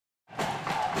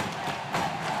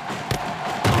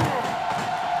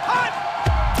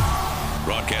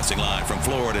Broadcasting live from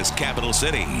Florida's capital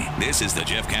city, this is the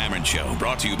Jeff Cameron Show,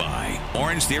 brought to you by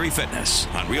Orange Theory Fitness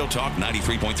on Real Talk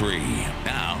 93.3.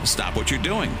 Now, stop what you're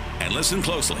doing and listen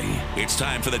closely. It's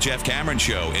time for the Jeff Cameron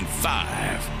Show in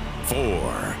 5,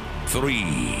 4,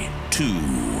 3, 2,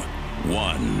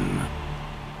 1.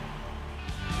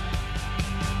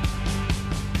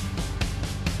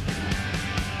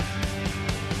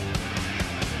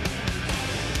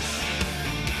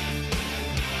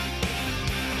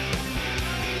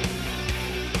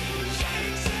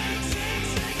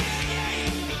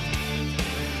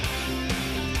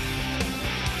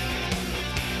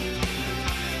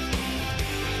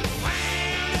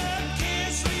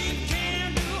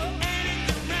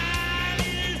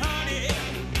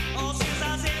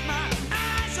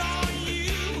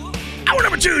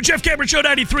 Jeff Cameron Show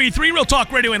 93.3, Real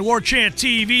Talk Radio and War Chant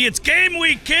TV. It's game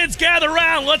week, kids. Gather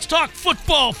around. Let's talk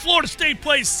football. Florida State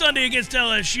plays Sunday against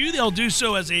LSU. They'll do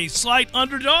so as a slight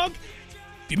underdog.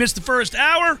 If you missed the first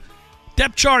hour,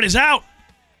 depth chart is out.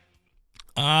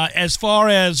 As far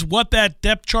as what that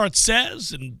depth chart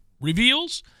says and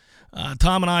reveals,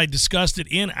 Tom and I discussed it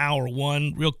in hour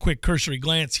one. Real quick cursory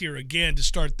glance here again to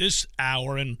start this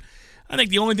hour, and I think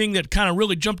the only thing that kind of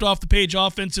really jumped off the page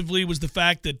offensively was the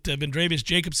fact that Vendravius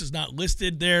Jacobs is not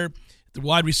listed there, the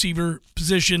wide receiver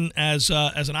position, as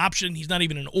an option. He's not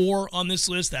even an or on this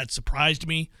list. That surprised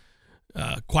me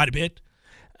quite a bit.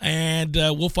 And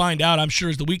we'll find out, I'm sure,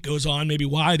 as the week goes on, maybe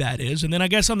why that is. And then I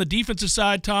guess on the defensive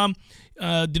side, Tom,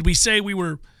 did we say we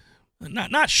were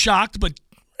not shocked, but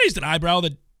raised an eyebrow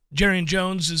that Jarrion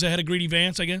Jones is ahead of Greedy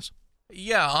Vance, I guess?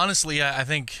 Yeah, honestly, I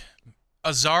think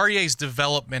Azaria's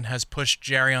development has pushed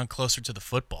Jarrion closer to the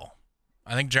football.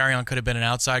 I think Jarrion could have been an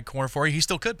outside corner for you. He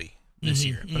still could be this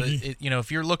year. But,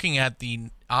 if you're looking at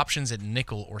the options at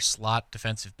nickel or slot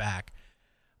defensive back,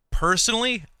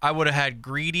 personally, I would have had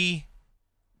Greedy,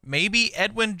 maybe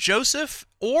Edwin Joseph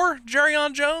or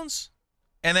Jarrion Jones,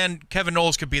 and then Kevin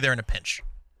Knowles could be there in a pinch.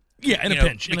 Yeah, in a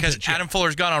pinch. Because Adam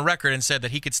Fuller's gone on record and said that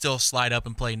he could still slide up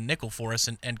and play nickel for us,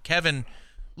 and Kevin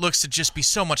looks to just be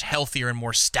so much healthier and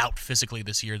more stout physically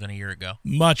this year than a year ago.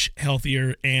 Much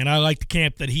healthier, and I like the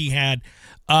camp that he had.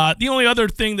 The only other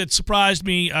thing that surprised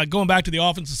me, going back to the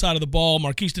offensive side of the ball,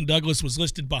 Marqueston Douglas was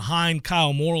listed behind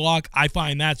Kyle Morlock. I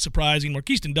find that surprising.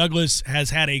 Marqueston Douglas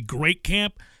has had a great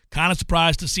camp. Kind of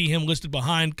surprised to see him listed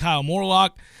behind Kyle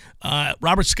Morlock.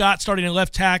 Robert Scott starting at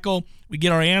left tackle. We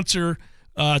get our answer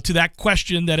to that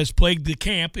question that has plagued the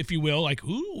camp, if you will. Like,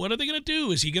 what are they going to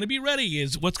do? Is he going to be ready?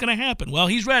 What's going to happen? Well,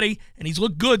 he's ready, and he's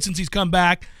looked good since he's come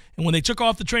back. And when they took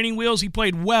off the training wheels, he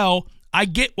played well. I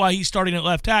get why he's starting at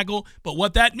left tackle, but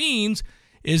what that means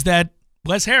is that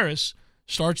Bless Harris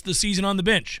starts the season on the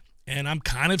bench. And I'm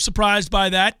kind of surprised by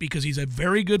that because he's a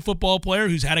very good football player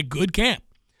who's had a good camp.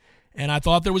 And I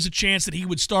thought there was a chance that he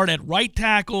would start at right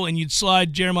tackle and you'd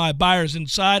slide Jeremiah Byers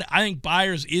inside. I think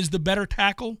Byers is the better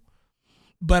tackle,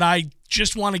 but I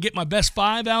just want to get my best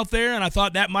five out there, and I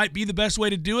thought that might be the best way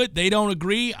to do it. They don't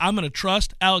agree. I'm going to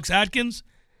trust Alex Atkins.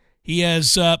 He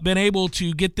has been able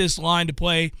to get this line to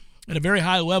play at a very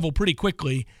high level pretty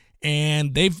quickly,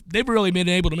 and they've really been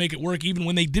able to make it work even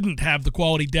when they didn't have the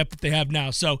quality depth that they have now.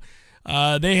 So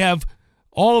they have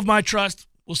all of my trust.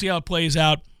 We'll see how it plays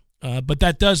out. But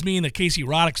that does mean that Casey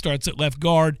Roddick starts at left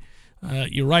guard.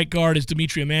 Your right guard is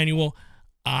Dimitri Emmanuel.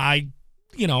 I'm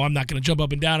not going to jump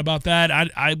up and down about that.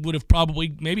 I would have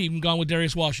probably maybe even gone with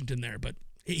Darius Washington there, but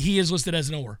he is listed as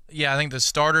an or. Yeah, I think the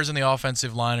starters in the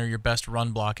offensive line are your best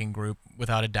run blocking group,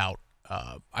 without a doubt.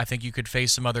 I think you could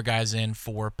phase some other guys in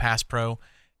for pass pro.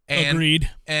 Agreed.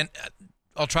 And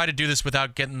I'll try to do this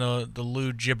without getting the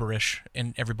lewd gibberish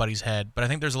in everybody's head, but I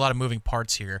think there's a lot of moving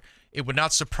parts here. It would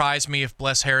not surprise me if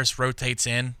Bless Harris rotates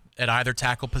in at either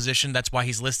tackle position. That's why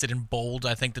he's listed in bold.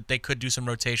 I think that they could do some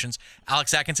rotations.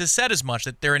 Alex Atkins has said as much,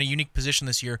 that they're in a unique position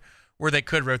this year where they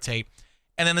could rotate.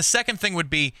 And then the second thing would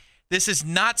be, this is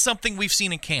not something we've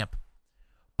seen in camp,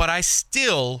 but I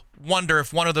still wonder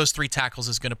if one of those three tackles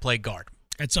is going to play guard.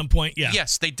 At some point, yeah.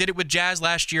 Yes, they did it with Jazz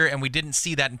last year, and we didn't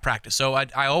see that in practice. So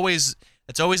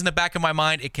that's always in the back of my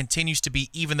mind. It continues to be,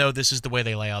 even though this is the way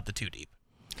they lay out the two deep.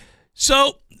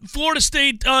 So, Florida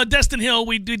State, Destin Hill,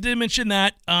 we did mention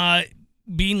that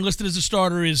being listed as a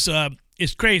starter is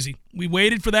crazy. We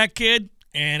waited for that kid,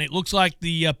 and it looks like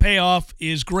the payoff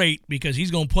is great because he's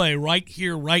going to play right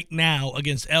here, right now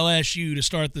against LSU to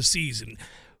start the season.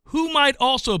 Who might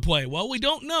also play? Well, we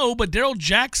don't know, but Darrell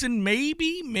Jackson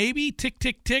maybe, tick,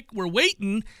 tick, tick. We're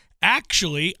waiting,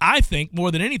 actually, I think, more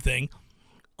than anything,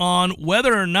 on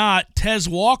whether or not Tez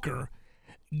Walker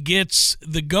gets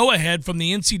the go-ahead from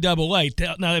the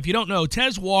NCAA. Now, if you don't know,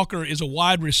 Tez Walker is a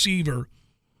wide receiver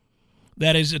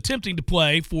that is attempting to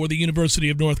play for the University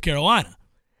of North Carolina.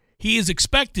 He is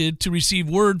expected to receive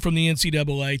word from the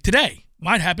NCAA today.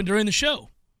 Might happen during the show.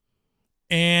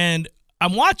 And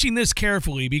I'm watching this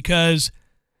carefully because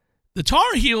the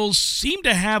Tar Heels seem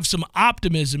to have some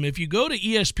optimism. If you go to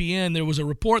ESPN, there was a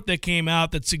report that came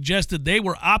out that suggested they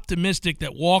were optimistic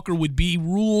that Walker would be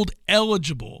ruled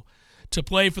eligible to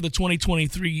play for the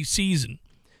 2023 season.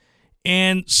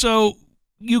 And so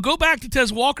you go back to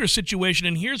Tez Walker's situation,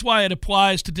 and here's why it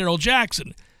applies to Darrell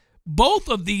Jackson. Both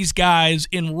of these guys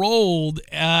enrolled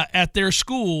at their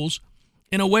schools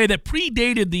in a way that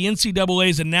predated the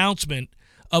NCAA's announcement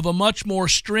of a much more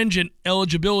stringent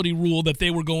eligibility rule that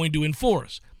they were going to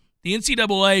enforce. The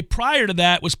NCAA, prior to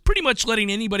that, was pretty much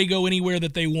letting anybody go anywhere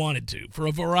that they wanted to for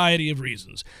a variety of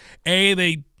reasons.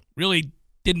 They really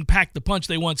didn't pack the punch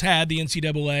they once had, the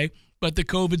NCAA, but the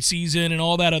COVID season and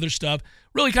all that other stuff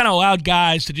really kind of allowed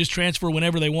guys to just transfer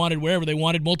whenever they wanted, wherever they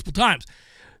wanted, multiple times.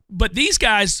 But these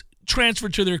guys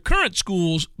transferred to their current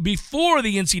schools before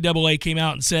the NCAA came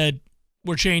out and said,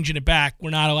 we're changing it back.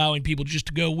 We're not allowing people just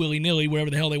to go willy-nilly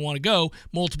wherever the hell they want to go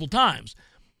multiple times.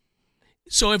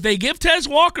 So if they give Tez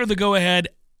Walker the go-ahead,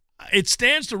 it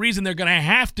stands to reason they're going to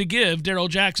have to give Darrell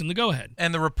Jackson the go-ahead.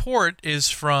 And the report is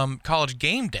from College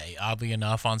Game Day, oddly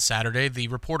enough, on Saturday. The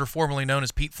reporter formerly known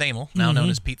as Pete Thamel, now known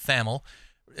as Pete Thamel,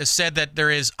 has said that there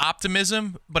is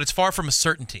optimism, but it's far from a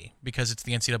certainty because it's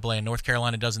the NCAA and North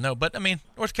Carolina doesn't know. But, I mean,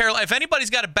 North Carolina, if anybody's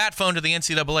got a bat phone to the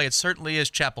NCAA, it certainly is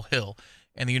Chapel Hill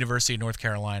and the University of North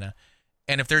Carolina.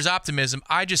 And if there's optimism,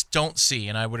 I just don't see,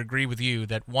 and I would agree with you,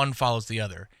 that one follows the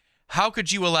other. How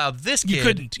could you allow this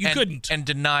kid You couldn't. And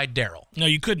deny Darrell? No,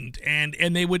 you couldn't. And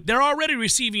they're already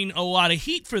receiving a lot of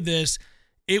heat for this.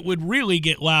 It would really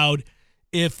get loud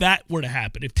if that were to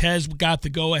happen, if Tez got the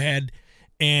go-ahead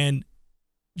and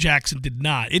Jackson did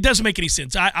not. It doesn't make any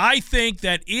sense. I think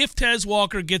that if Tez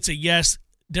Walker gets a yes,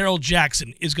 Darrell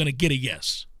Jackson is going to get a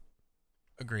yes.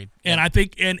 Agreed. And I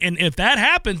think, and if that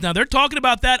happens, now they're talking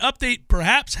about that update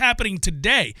perhaps happening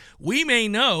today. We may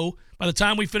know by the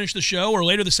time we finish the show or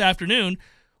later this afternoon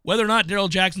whether or not Darrell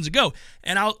Jackson's a go.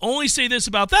 And I'll only say this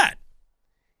about that.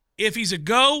 If he's a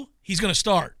go, he's going to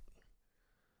start.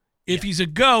 If he's a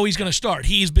go, he's going to start.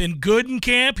 He's been good in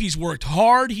camp. He's worked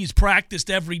hard. He's practiced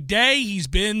every day. He's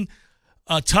been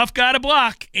a tough guy to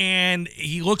block, and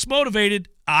he looks motivated.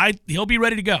 He'll be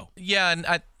ready to go. Yeah, and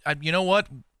I you know what?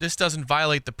 This doesn't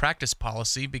violate the practice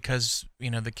policy because,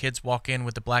 the kids walk in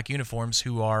with the black uniforms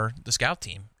who are the scout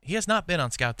team. He has not been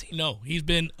on scout team. No, he's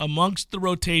been amongst the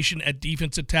rotation at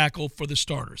defensive tackle for the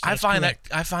starters. I find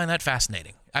that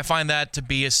fascinating. I find that to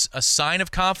be a sign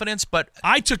of confidence, but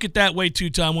I took it that way too,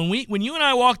 Tom. When you and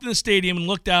I walked in the stadium and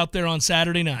looked out there on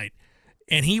Saturday night,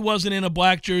 and he wasn't in a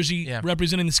black jersey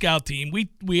representing the scout team,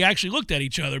 we actually looked at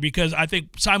each other because I think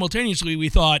simultaneously we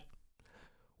thought,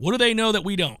 what do they know that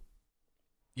we don't?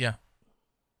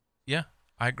 Yeah,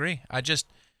 I agree.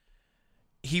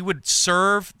 He would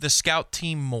serve the scout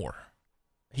team more.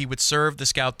 He would serve the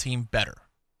scout team better.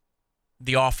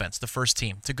 The offense, the first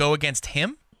team, to go against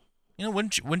him,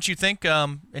 wouldn't you think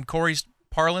in Corey's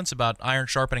parlance about iron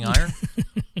sharpening iron?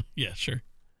 Yeah, sure.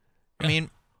 I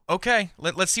mean, okay,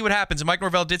 let's see what happens. And Mike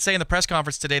Norvell did say in the press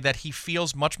conference today that he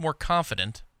feels much more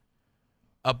confident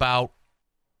about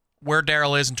where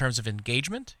Darrell is in terms of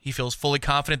engagement. He feels fully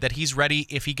confident that he's ready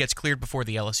if he gets cleared before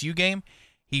the LSU game.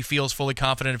 He feels fully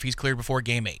confident if he's cleared before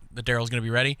Game 8 that Darrell's going to be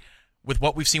ready. With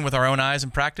what we've seen with our own eyes in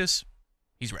practice,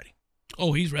 he's ready.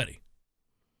 Oh, he's ready.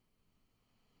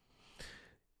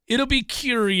 It'll be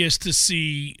curious to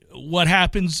see what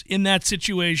happens in that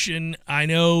situation. I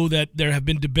know that there have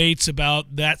been debates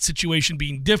about that situation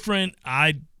being different.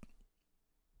 I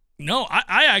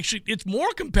actually, it's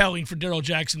more compelling for Darrell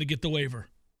Jackson to get the waiver.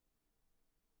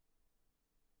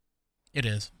 It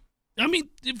is. I mean,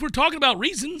 if we're talking about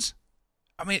reasons.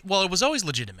 It was always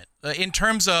legitimate. In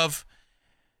terms of,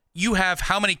 you have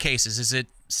how many cases? Is it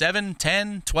 7,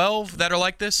 10, 12 that are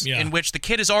like this? Yeah. In which the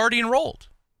kid is already enrolled.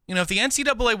 If the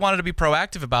NCAA wanted to be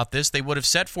proactive about this, they would have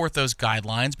set forth those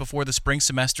guidelines before the spring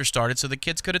semester started so the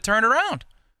kids could have turned around.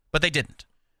 But they didn't.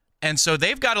 And so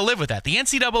they've got to live with that. The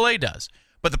NCAA does.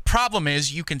 But the problem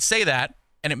is you can say that,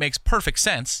 and it makes perfect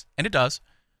sense, and it does,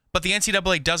 but the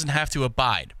NCAA doesn't have to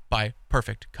abide by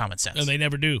perfect common sense. And they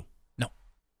never do. No.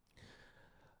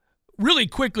 Really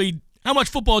quickly, how much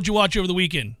football did you watch over the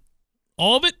weekend?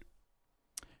 All of it?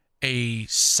 A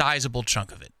sizable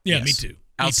chunk of it. Yeah, yes. Me too.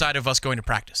 Outside of us going to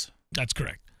practice. That's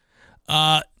correct.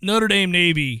 Notre Dame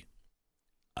Navy,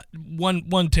 one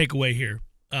takeaway here,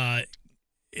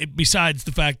 besides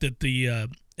the fact that the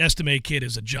Estime kid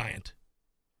is a giant.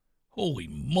 Holy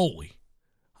moly.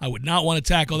 I would not want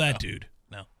to tackle that dude.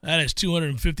 No. That is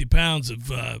 250 pounds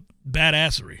of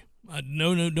badassery.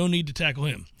 No need to tackle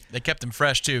him. They kept him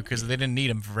fresh, too, because they didn't need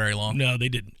him for very long. No, they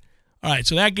didn't. All right,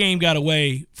 so that game got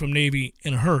away from Navy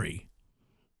in a hurry.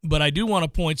 But I do want to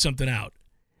point something out.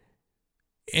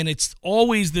 And it's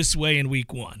always this way in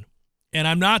week 1. And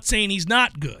I'm not saying he's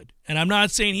not good. And I'm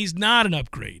not saying he's not an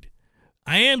upgrade.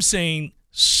 I am saying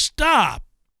stop.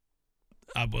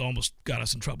 I almost got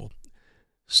us in trouble.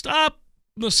 Stop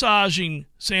massaging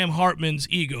Sam Hartman's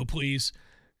ego, please.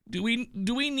 Do we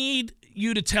need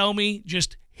you to tell me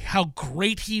just how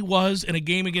great he was in a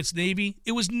game against Navy?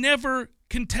 It was never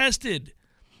contested.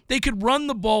 They could run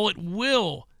the ball at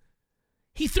will.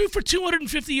 He threw for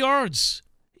 250 yards.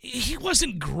 He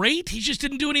wasn't great. He just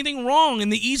didn't do anything wrong in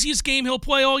the easiest game he'll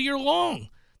play all year long.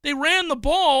 They ran the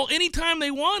ball anytime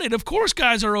they wanted. Of course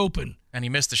guys are open. And he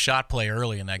missed a shot play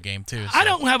early in that game, too. So. I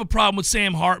don't have a problem with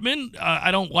Sam Hartman.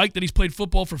 I don't like that he's played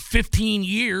football for 15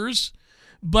 years.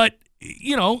 But,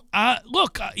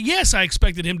 yes, I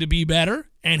expected him to be better,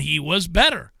 and he was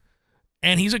better.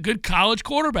 And he's a good college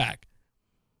quarterback.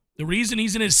 The reason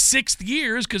he's in his 6th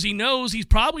year is because he knows he's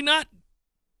probably not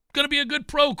going to be a good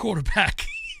pro quarterback.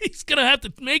 He's going to have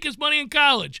to make his money in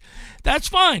college. That's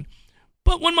fine.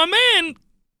 But when my man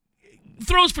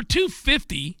throws for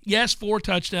 250, yes, 4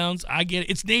 touchdowns, I get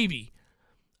it. It's Navy.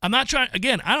 I'm not trying,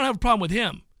 again, I don't have a problem with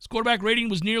him. His quarterback rating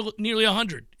was nearly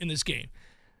 100 in this game.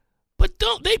 But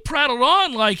they prattled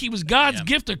on like he was God's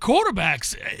gift to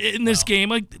quarterbacks in this game.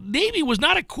 Like, Navy was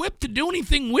not equipped to do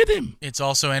anything with him. It's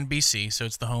also NBC, so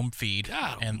it's the home feed.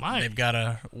 They've got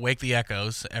to wake the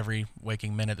echoes every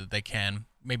waking minute that they can.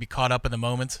 Maybe caught up in the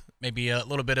moment. Maybe a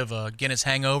little bit of a Guinness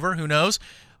hangover. Who knows?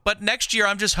 But next year,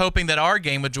 I'm just hoping that our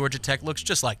game with Georgia Tech looks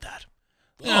just like that.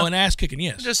 An ass-kicking,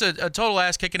 yes. Just a total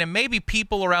ass-kicking. And maybe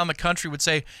people around the country would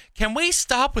say, can we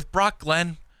stop with Brock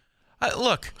Glenn?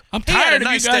 Look, I'm tired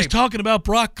of you guys talking about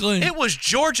Brock Glenn. It was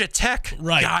Georgia Tech,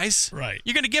 guys. Right.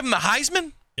 You're going to give him the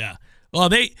Heisman? Yeah. Well,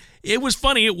 it was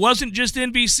funny. It wasn't just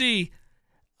NBC.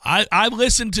 I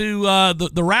listened to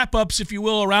the wrap-ups, if you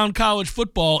will, around college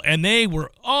football, and they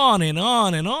were on and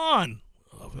on and on.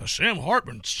 Sam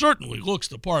Hartman certainly looks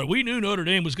the part. We knew Notre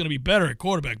Dame was going to be better at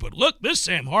quarterback, but look, this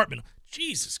Sam Hartman.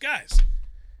 Jesus, guys.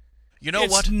 You know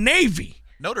what? It's Navy.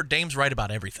 Notre Dame's right about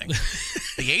everything.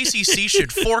 The ACC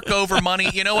should fork over money.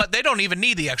 You know what? They don't even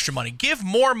need the extra money. Give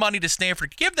more money to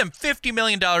Stanford. Give them $50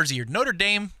 million a year. Notre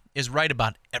Dame is right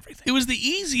about everything. It was the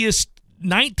easiest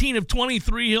 19 of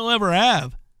 23 he'll ever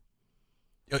have.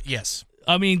 Yes.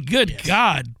 I mean, good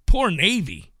God. Poor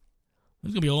Navy.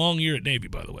 It's going to be a long year at Navy,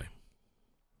 by the way.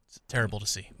 It's terrible to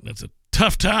see. That's a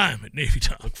tough time at Navy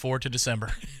time. Look forward to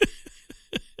December.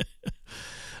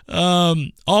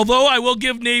 Although I will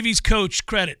give Navy's coach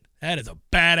credit. That is a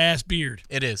badass beard.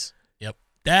 It is. Yep.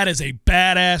 That is a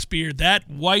badass beard. That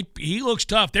white, he looks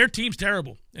tough. Their team's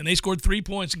terrible. And they scored 3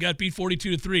 points and got beat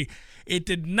 42-3. It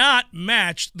did not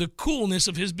match the coolness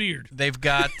of his beard. They've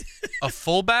got a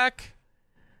fullback.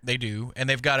 They do. And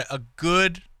they've got a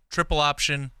good triple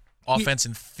option offense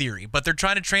in theory. But they're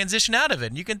trying to transition out of it.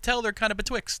 And you can tell they're kind of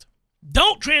betwixt.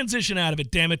 Don't transition out of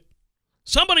it, damn it.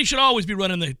 Somebody should always be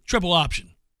running the triple option.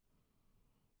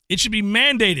 It should be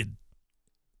mandated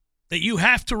that you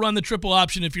have to run the triple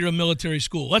option if you're a military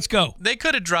school. Let's go. They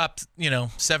could have dropped,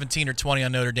 17 or 20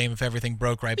 on Notre Dame if everything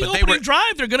broke right. But they were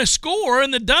drive. They're going to score,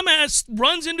 and the dumbass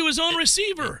runs into his own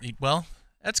receiver. Well,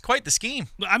 that's quite the scheme.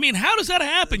 I mean, how does that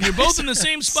happen? You're both in the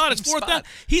same spot. It's fourth down.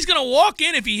 He's going to walk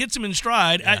in if he hits him in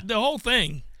stride. The whole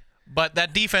thing. But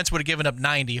that defense would have given up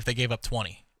 90 if they gave up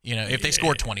 20. If they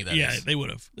scored 20, that is. Yeah, they would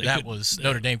have.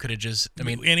 Notre Dame could have just,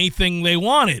 anything they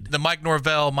wanted. The Mike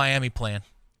Norvell Miami plan.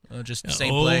 Just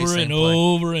same over play, same and play.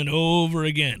 over and over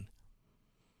again.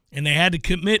 And they had to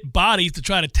commit bodies to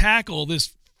try to tackle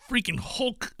this freaking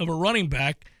hulk of a running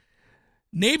back.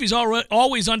 Navy's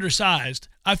always undersized.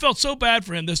 I felt so bad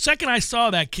for him. The second I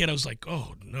saw that kid, I was like,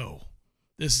 oh, no.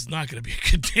 This is not going to be a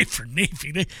good day for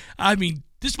Navy.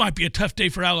 This might be a tough day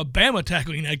for Alabama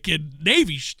tackling that kid.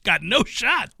 Navy's got no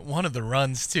shot. One of the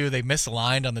runs, too, they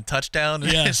misaligned on the touchdown.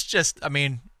 Yeah. It's just,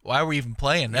 why are we even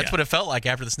playing? That's what it felt like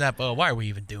after the snap. Oh, why are we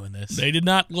even doing this? They did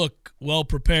not look well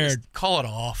prepared. Just call it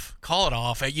off. Call it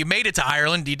off. You made it to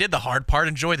Ireland. You did the hard part.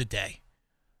 Enjoy the day.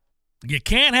 You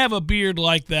can't have a beard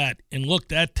like that and look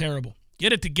that terrible.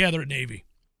 Get it together at Navy.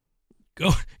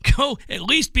 Go at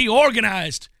least be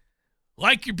organized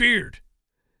like your beard.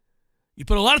 You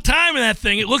put a lot of time in that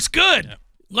thing. It looks good. Yeah.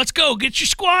 Let's go. Get your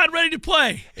squad ready to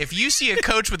play. If you see a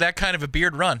coach with that kind of a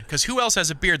beard, run. Because who else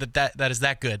has a beard that is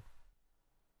that good?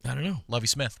 I don't know. Lovie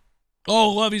Smith. Oh,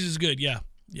 Lovie's is good. Yeah.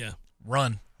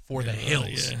 Run for the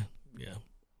hills. Yeah.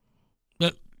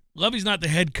 But Lovie's not the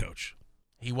head coach.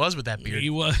 He was with that beard. He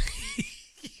was.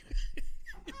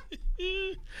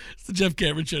 It's the Jeff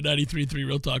Cameron Show, 93.3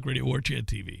 Real Talk Radio, War Chant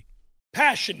TV.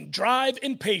 Passion, drive,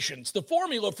 and patience. The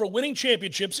formula for winning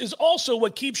championships is also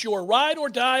what keeps your ride or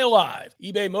die alive.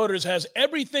 eBay Motors has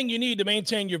everything you need to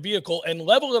maintain your vehicle and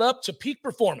level it up to peak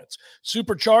performance.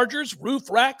 Superchargers, roof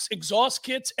racks, exhaust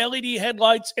kits, LED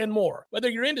headlights, and more. Whether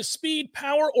you're into speed,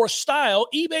 power, or style,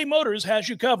 eBay Motors has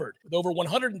you covered. With over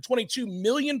 122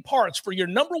 million parts for your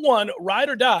number one ride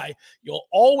or die, you'll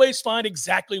always find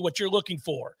exactly what you're looking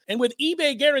for. And with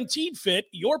eBay Guaranteed Fit,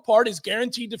 your part is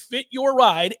guaranteed to fit your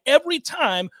ride every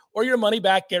time, or your money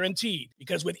back guaranteed.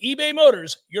 Because with eBay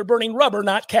Motors, you're burning rubber,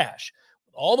 not cash.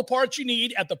 With all the parts you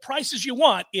need at the prices you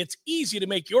want, it's easy to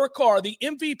make your car the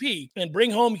MVP and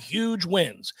bring home huge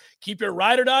wins. Keep your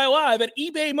ride or die alive at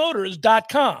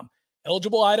ebaymotors.com.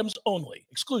 Eligible items only.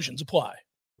 Exclusions apply.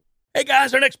 Hey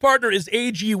guys, our next partner is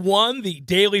AG1, the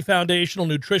daily foundational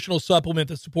nutritional supplement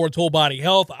that supports whole body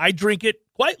health. I drink it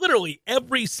quite literally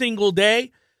every single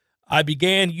day. I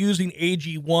began using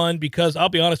AG1 because, I'll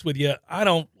be honest with you, I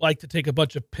don't like to take a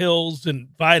bunch of pills and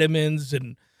vitamins,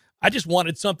 and I just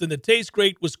wanted something that tastes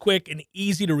great, was quick, and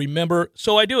easy to remember,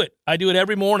 so I do it. I do it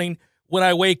every morning when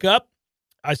I wake up.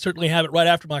 I certainly have it right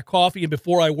after my coffee and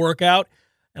before I work out.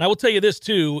 And I will tell you this,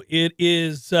 too. It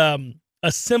is a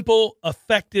simple,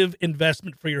 effective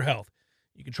investment for your health.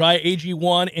 You can try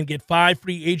AG1 and get 5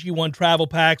 free AG1 travel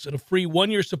packs and a free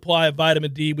 1-year supply of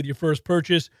vitamin D with your first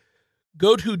purchase.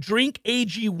 Go to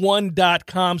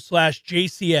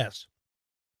drinkag1.com/JCS.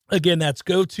 Again, that's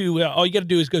all you got to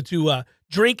do is go to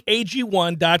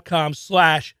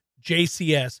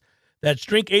drinkag1.com/JCS. That's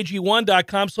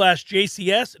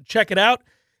drinkag1.com/JCS. Check it out.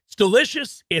 It's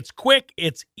delicious. It's quick.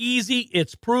 It's easy.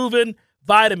 It's proven.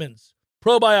 Vitamins,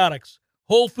 probiotics,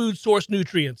 whole food source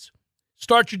nutrients.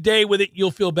 Start your day with it.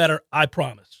 You'll feel better. I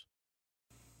promise.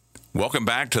 Welcome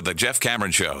back to the Jeff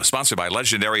Cameron Show, sponsored by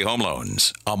Legendary Home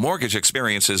Loans, a mortgage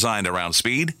experience designed around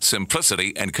speed,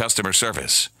 simplicity, and customer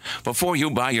service. Before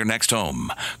you buy your next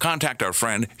home, contact our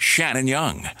friend Shannon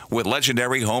Young with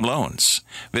Legendary Home Loans.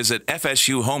 Visit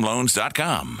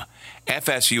FSUHomeLoans.com.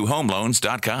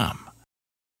 FSUHomeLoans.com.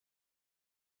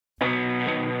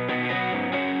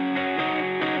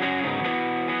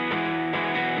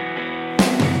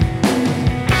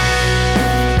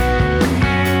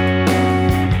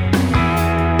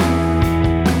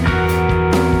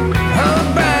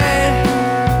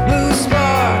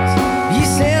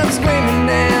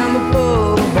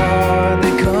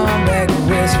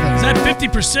 Is that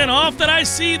 50% off that I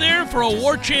see there for a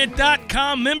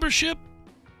warchant.com membership?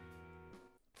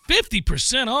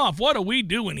 50% off. What are we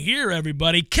doing here,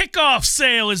 everybody? Kickoff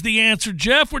sale is the answer,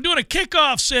 Jeff. We're doing a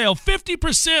kickoff sale.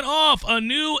 50% off a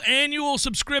new annual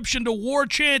subscription to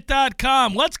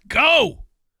warchant.com. Let's go.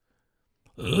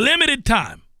 Limited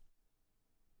time.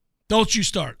 Don't you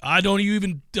start.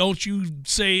 Don't you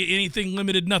say anything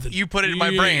limited, nothing. You put it in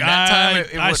my brain. That time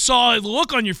I saw the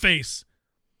look on your face.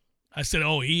 I said,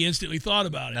 oh, he instantly thought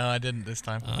about it. No, I didn't this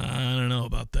time. I don't know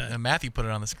about that. Matthew put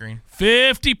it on the screen.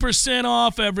 50%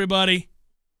 off, everybody.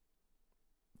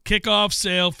 Kickoff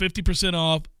sale, 50%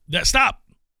 off. Stop.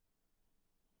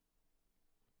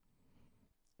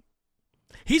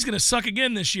 He's going to suck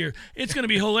again this year. It's going to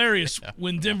be hilarious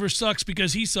when Denver sucks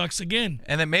because he sucks again.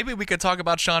 And then maybe we could talk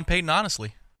about Sean Payton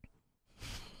honestly.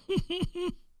 So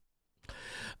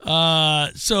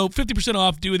 50%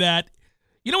 off, do that.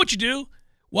 You know what you do?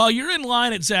 While you're in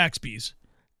line at Zaxby's,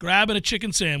 grabbing a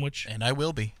chicken sandwich. And I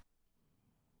will be.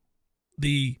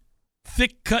 The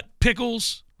thick-cut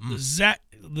pickles, the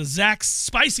Zax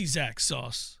spicy Zax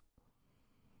sauce,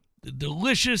 the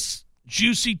delicious,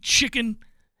 juicy chicken.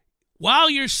 While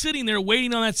you're sitting there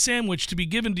waiting on that sandwich to be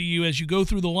given to you as you go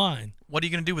through the line. What are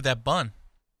you going to do with that bun?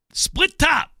 Split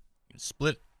top.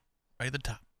 Split right at the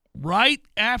top. Right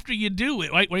after you do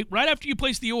it, right after you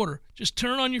place the order, just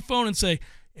turn on your phone and say,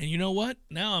 and you know what?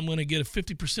 Now I'm going to get a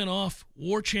 50% off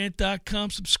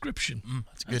warchant.com subscription.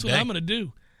 That's what I'm going to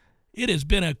do. It has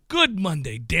been a good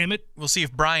Monday, damn it. We'll see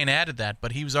if Brian added that,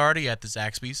 but he was already at the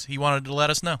Zaxby's. He wanted to let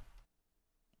us know.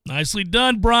 Nicely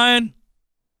done, Brian.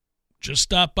 Just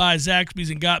stopped by Zaxby's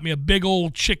and got me a big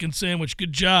old chicken sandwich.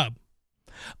 Good job.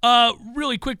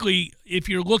 Really quickly, if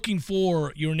you're looking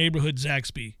for your neighborhood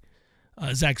Zaxby's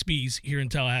here in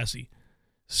Tallahassee,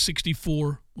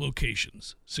 64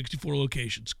 locations.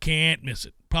 Can't miss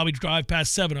it. Probably drive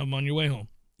past 7 of them on your way home.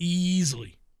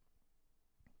 Easily.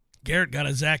 Garrett got a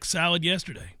Zax salad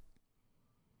yesterday.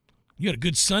 You had a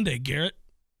good Sunday, Garrett.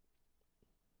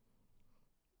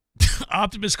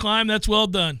 Optimus climb, that's well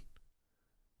done.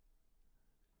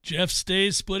 Jeff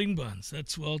stays splitting buns.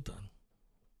 That's well done.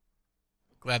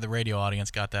 Glad the radio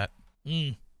audience got that.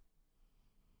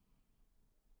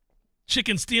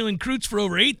 Chicken stealing recruits for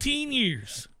over 18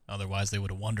 years. Otherwise, they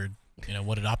would have wondered,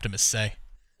 what did Optimus say?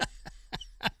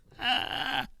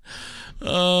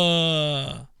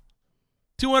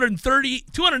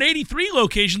 283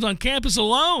 locations on campus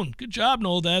alone. Good job,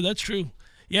 Noel Dad. That's true.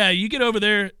 Yeah, you get over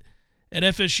there at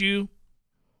FSU,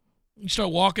 you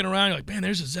start walking around, you're like, man,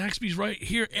 there's a Zaxby's right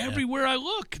here. Everywhere I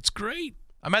look, it's great.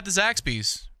 I'm at the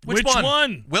Zaxby's. Which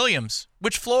one? Williams.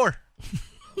 Which floor?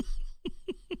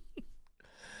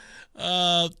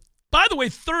 By the way,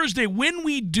 Thursday, when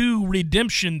we do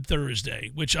Redemption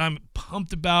Thursday, which I'm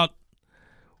pumped about,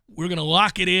 we're going to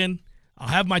lock it in. I'll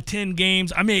have my 10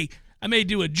 games. I may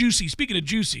do a juicy, speaking of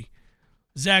juicy,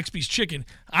 Zaxby's chicken,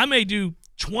 I may do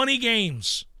 20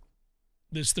 games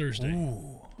this Thursday.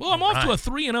 Ooh, well, I'm off to a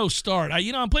 3-0 start.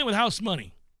 I'm playing with house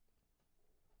money.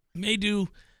 May do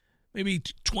maybe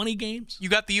 20 games. You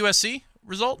got the USC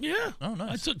result? Yeah. Oh,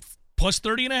 nice. I took plus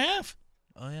 30.5.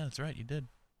 Oh, yeah, that's right. You did.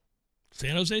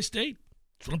 San Jose State.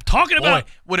 That's what I'm talking about.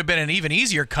 Boy, would have been an even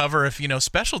easier cover if,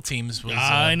 special teams was.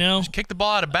 I know. Just kick the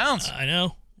ball out of bounds. I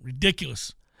know.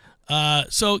 Ridiculous. I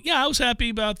was happy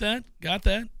about that. Got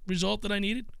that result that I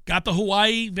needed. Got the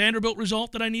Hawaii Vanderbilt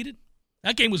result that I needed.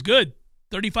 That game was good.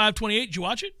 35-28. Did you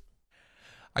watch it?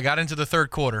 I got into the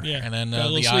third quarter, and then the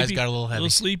eyes got a little heavy. A little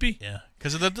sleepy? Yeah,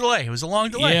 because of the delay. It was a long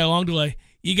delay. Yeah, long delay.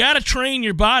 You got to train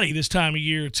your body this time of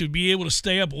year to be able to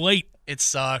stay up late. It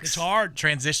sucks. It's hard.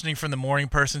 Transitioning from the morning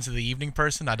person to the evening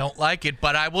person, I don't like it,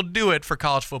 but I will do it for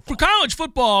college football. For college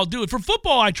football, I'll do it. For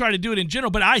football, I try to do it in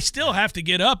general, but I still have to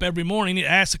get up every morning at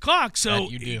ass o'clock, so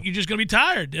you're just going to be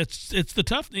tired. It's the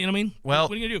tough, you know what I mean? Well,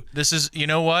 what are you going to do? This is, you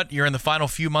know what? You're in the final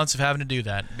few months of having to do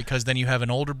that because then you have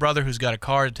an older brother who's got a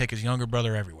car to take his younger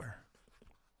brother everywhere.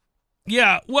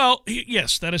 Yeah, well,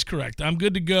 yes, that is correct. I'm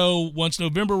good to go once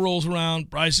November rolls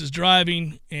around. Bryce is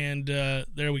driving, and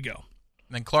there we go.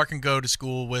 And then Clark can go to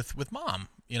school with Mom,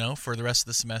 for the rest of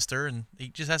the semester, and he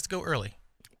just has to go early.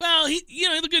 Well,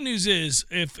 the good news is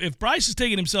if Bryce is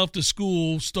taking himself to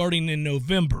school starting in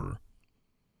November,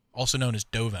 also known as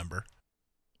Dovember,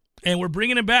 and we're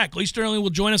bringing him back. Lee Sterling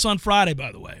will join us on Friday,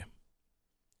 by the way.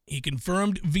 He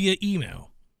confirmed via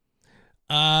email.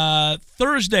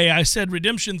 Thursday, I said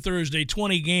Redemption Thursday,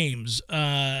 20 games.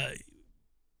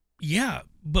 Yeah,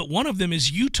 but one of them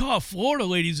is Utah, Florida,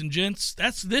 ladies and gents.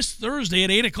 That's this Thursday at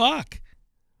 8 o'clock.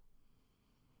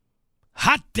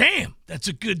 Hot damn, that's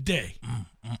a good day.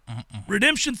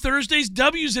 Redemption Thursdays,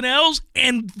 W's and L's,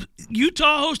 and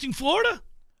Utah hosting Florida?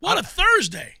 What a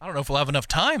Thursday. I don't know if we'll have enough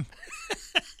time.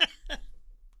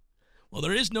 Well,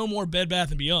 there is no more Bed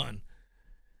Bath & Beyond.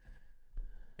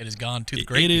 It is gone to the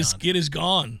great beyond. It is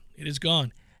gone. It is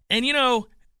gone. And,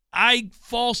 I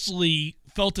falsely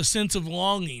felt a sense of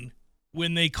longing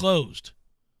when they closed.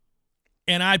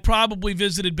 And I probably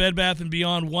visited Bed Bath &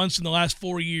 Beyond once in the last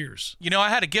 4 years. I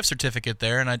had a gift certificate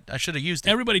there, and I should have used it.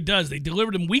 Everybody does. They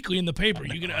delivered them weekly in the paper.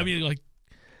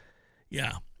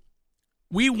 Yeah.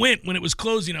 We went when it was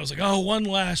closing. I was like, one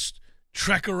last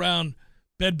trek around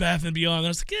Bed Bath & Beyond. And I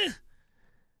was like,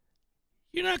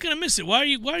 you're not going to miss it. Why are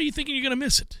you thinking you're going to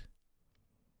miss it?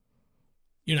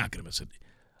 You're not going to miss it.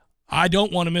 I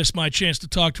don't want to miss my chance to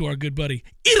talk to our good buddy,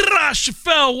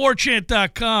 Schoffel,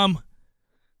 warchant.com.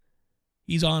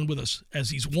 He's on with us,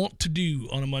 as he's wont to do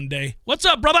on a Monday. What's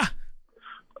up, brother?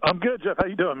 I'm good, Jeff. How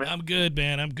you doing, man? I'm good,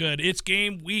 man. I'm good. It's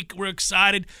game week. We're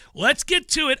excited. Let's get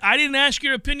to it. I didn't ask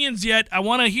your opinions yet. I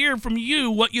want to hear from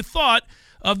you what you thought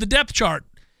of the depth chart.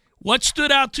 What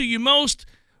stood out to you most?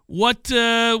 What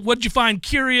did you find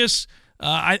curious?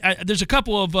 There's a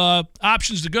couple of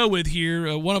options to go with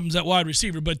here. One of them's at wide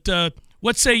receiver. But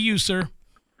what say you, sir?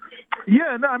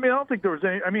 Yeah, no, I don't think there was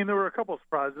any. There were a couple of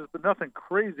surprises, but nothing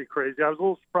crazy. I was a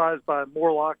little surprised by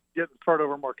Morlock getting started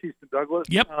over Marquise and Douglas.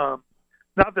 Yep.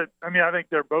 Not that, I think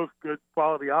they're both good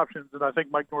quality options, and I think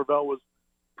Mike Norvell was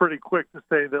pretty quick to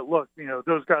say that, look,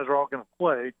 those guys are all going to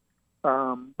play.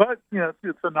 But,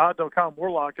 it's a nod to Kyle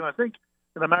Morlock, and I think,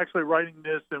 and I'm actually writing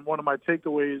this, and one of my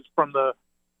takeaways from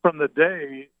the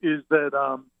day is that,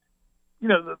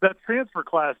 that transfer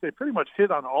class, they pretty much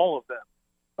hit on all of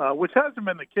them, which hasn't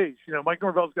been the case. Mike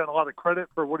Norvell's gotten a lot of credit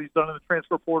for what he's done in the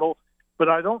transfer portal, but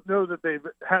I don't know that they've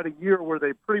had a year where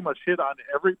they pretty much hit on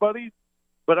everybody,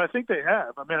 but I think they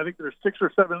have. I think there's 6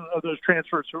 or 7 of those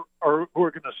transfers who are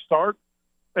going to start,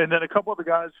 and then a couple of the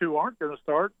guys who aren't going to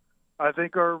start, I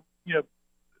think are,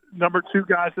 number 2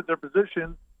 guys at their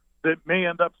position that may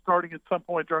end up starting at some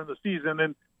point during the season.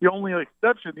 And the only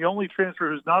exception, the only transfer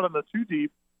who's not on the 2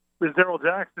 deep is Darrell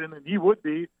Jackson, and he would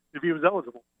be if he was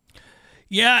eligible.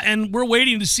 Yeah, and we're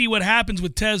waiting to see what happens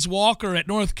with Tez Walker at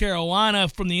North Carolina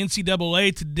from the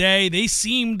NCAA today. They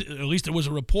seemed, at least there was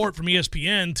a report from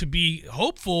ESPN, to be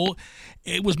hopeful.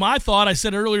 It was my thought, I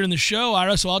said earlier in the show,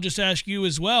 Ira, so I'll just ask you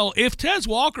as well. If Tez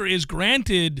Walker is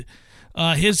granted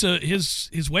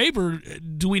his waiver,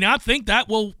 do we not think that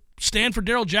will stand for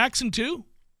Darrell Jackson too?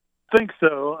 I think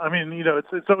so. I mean,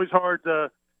 it's always hard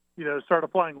to, start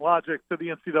applying logic to the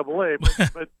NCAA,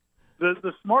 but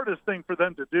the smartest thing for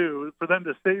them to do, for them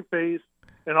to save face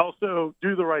and also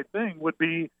do the right thing, would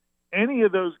be any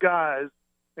of those guys,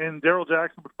 and Darrell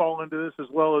Jackson would fall into this as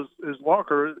well as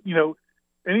Walker,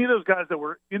 any of those guys that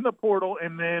were in the portal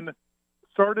and then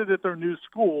started at their new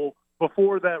school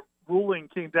before that ruling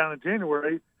came down in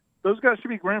January, those guys should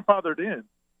be grandfathered in.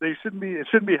 It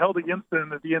shouldn't be held against them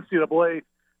that the NCAA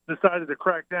decided to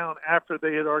crack down after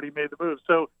they had already made the move.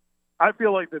 So I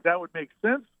feel like that would make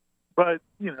sense. But,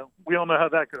 we all know how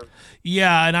that goes.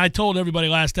 Yeah, and I told everybody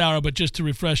last hour, but just to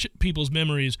refresh people's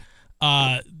memories,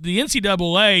 the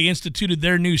NCAA instituted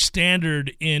their new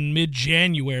standard in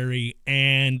mid-January,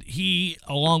 and he,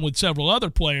 along with several other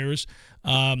players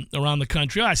around the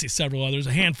country, I say several others,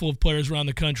 a handful of players around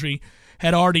the country,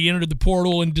 had already entered the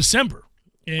portal in December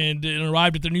and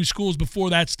arrived at their new schools before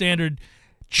that standard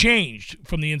changed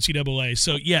from the NCAA.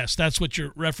 So, yes, that's what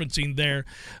you're referencing there.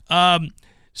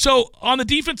 So on the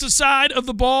defensive side of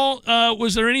the ball,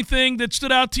 was there anything that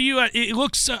stood out to you? It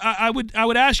looks. I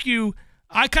would ask you.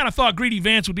 I kind of thought Greedy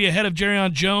Vance would be ahead of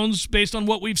Jerrion Jones based on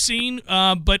what we've seen,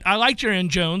 but I like Jerrion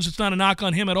Jones. It's not a knock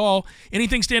on him at all.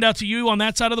 Anything stand out to you on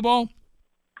that side of the ball?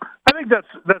 I think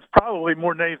that's probably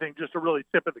more than anything just a really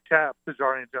tip of the cap to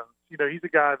Jerrion Jones. He's a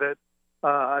guy that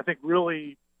I think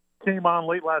really came on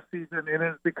late last season and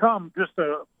has become just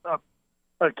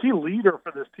a key leader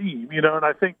for this team. And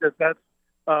I think that's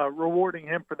rewarding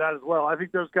him for that as well. I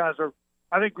think those guys are.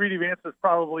 I think Greedy Vance is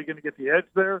probably going to get the edge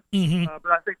there,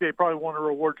 but I think they probably want to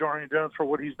reward Jerrion Jones for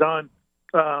what he's done.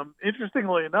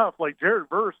 Interestingly enough, like Jared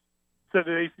Verse said at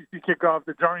ACC kickoff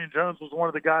that Jerrion Jones was one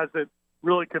of the guys that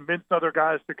really convinced other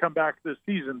guys to come back this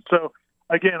season. So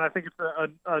again, I think it's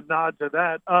a nod to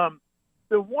that.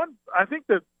 The one I think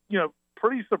that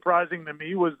pretty surprising to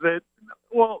me was that,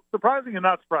 well, surprising and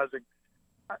not surprising.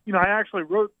 I actually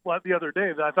wrote the other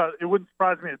day that I thought it wouldn't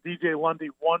surprise me if DJ Lundy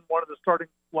won one of the starting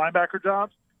linebacker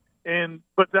jobs,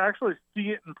 but to actually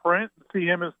see it in print and see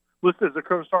him as listed as a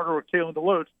co-starter with Kalen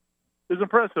DeLoach is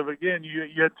impressive. Again,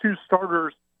 you had two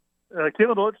starters.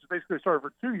 Kalen DeLoach has basically started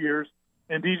for 2 years,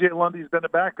 and DJ Lundy's been a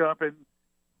backup, and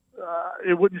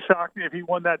it wouldn't shock me if he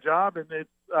won that job. And it's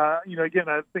again,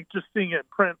 I think just seeing it in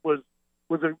print was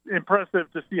impressive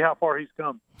to see how far he's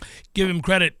come. Give him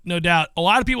credit, no doubt. A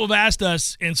lot of people have asked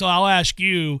us, and so I'll ask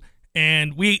you,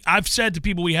 and I've said to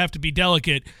people we have to be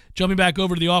delicate. Jumping back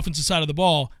over to the offensive side of the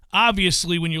ball,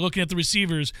 obviously when you're looking at the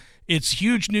receivers, it's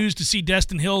huge news to see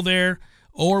Destin Hill there,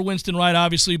 or Winston Wright,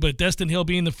 obviously, but Destin Hill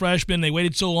being the freshman, they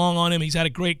waited so long on him. He's had a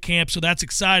great camp, so that's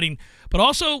exciting. But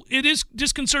also, it is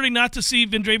disconcerting not to see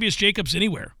Vendravius Jacobs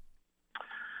anywhere.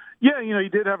 Yeah, he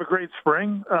did have a great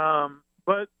spring.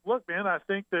 But look, man, I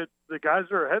think that the guys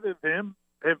that are ahead of him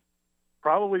have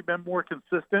probably been more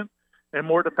consistent and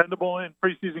more dependable in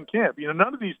preseason camp.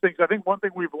 None of these things, I think one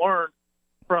thing we've learned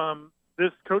from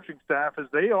this coaching staff is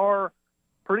they are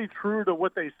pretty true to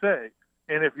what they say.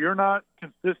 And if you're not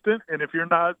consistent and if you're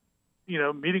not,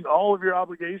 meeting all of your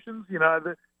obligations,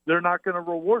 they're not going to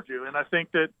reward you. And I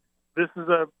think that this is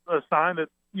a sign that,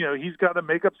 he's got to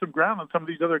make up some ground on some of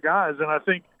these other guys. And I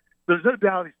think there's no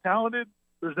doubt he's talented.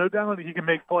 There's no doubt that he can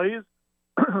make plays,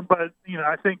 but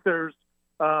I think there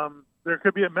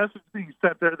could be a message being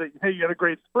sent there that, hey, you had a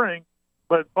great spring,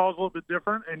 but fall's a little bit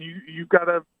different, and you've got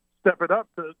to step it up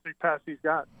to pass these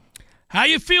guys. How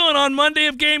you feeling on Monday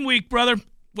of game week, brother?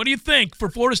 What do you think for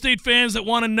Florida State fans that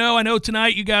want to know? I know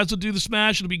tonight you guys will do the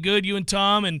smash. It'll be good, you and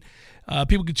Tom, and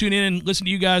people can tune in and listen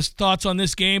to you guys' thoughts on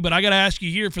this game. But I got to ask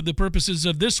you here for the purposes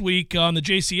of this week on the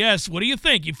JCS, what do you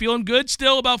think? You feeling good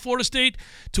still about Florida State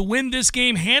to win this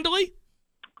game handily?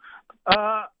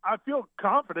 I feel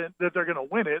confident that they're going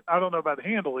to win it. I don't know about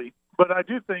handily, but I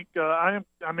do think I've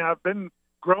been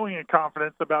growing in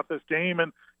confidence about this game,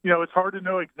 and it's hard to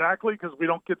know exactly because we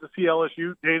don't get to see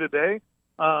LSU day to day.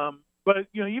 But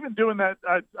even doing that,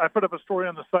 I put up a story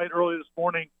on the site early this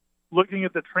morning looking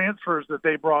at the transfers that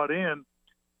they brought in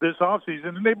this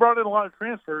offseason, and they brought in a lot of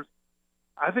transfers.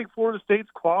 I think Florida State's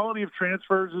quality of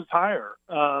transfers is higher,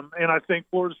 and I think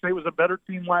Florida State was a better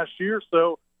team last year,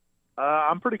 so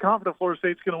I'm pretty confident Florida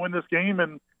State's going to win this game,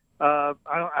 and I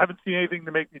haven't seen anything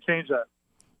to make me change that.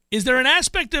 Is there an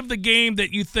aspect of the game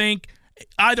that you think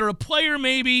either a player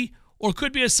maybe or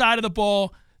could be a side of the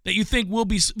ball that you think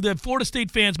that Florida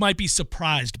State fans might be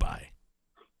surprised by?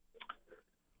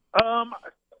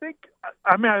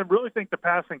 I really think the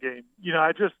passing game.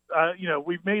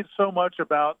 We've made so much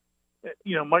about,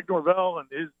 Mike Norvell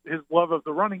and his love of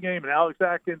the running game, and Alex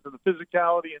Atkins and the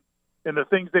physicality and the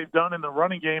things they've done in the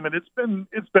running game, and it's been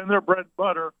their bread and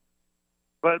butter.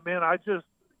 But man,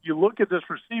 you look at this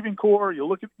receiving core, you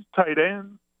look at these tight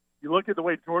ends, you look at the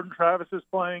way Jordan Travis is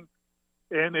playing,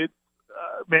 and it's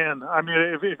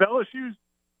if LSU's,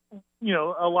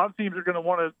 a lot of teams are going to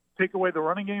want to take away the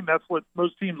running game. That's what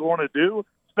most teams want to do,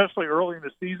 especially early in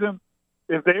the season.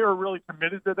 If they are really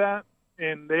committed to that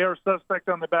and they are suspect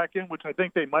on the back end, which I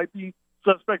think they might be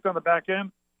suspect on the back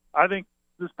end, I think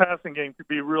this passing game could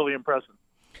be really impressive.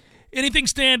 Anything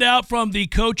stand out from the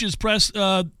coaches'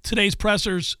 today's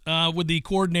pressers with the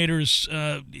coordinators?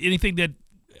 Anything that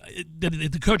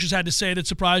the coaches had to say that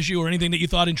surprised you, or anything that you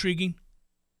thought intriguing?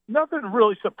 Nothing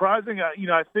really surprising.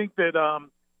 I think that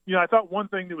I thought one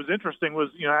thing that was interesting was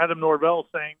Adam Norvell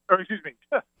saying,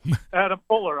 Adam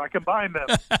Fuller. I combined them.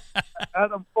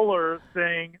 Adam Fuller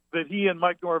saying that he and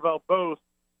Mike Norvell both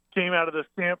came out of this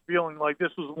camp feeling like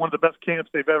this was one of the best camps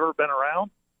they've ever been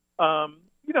around.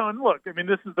 And look,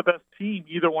 this is the best team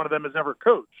either one of them has ever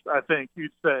coached, I think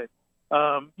you'd say.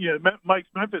 Mike's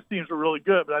Memphis teams were really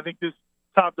good, but I think this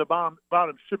top to bottom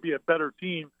should be a better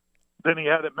team than he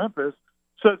had at Memphis.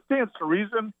 So it stands to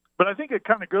reason, but I think it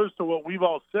kind of goes to what we've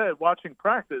all said watching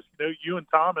practice, you and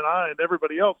Tom and I and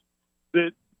everybody else,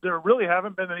 that there really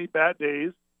haven't been any bad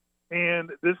days.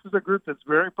 And this is a group that's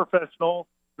very professional,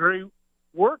 very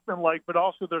workmanlike, but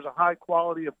also there's a high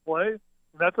quality of play. And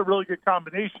that's a really good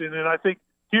combination. And I think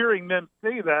hearing them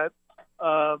say that,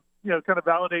 kind of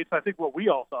validates, I think, what we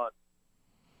all thought.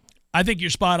 I think you're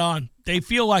spot on. They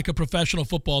feel like a professional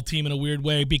football team in a weird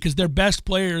way because their best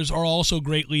players are also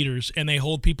great leaders, and they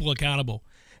hold people accountable,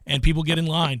 and people get in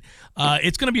line.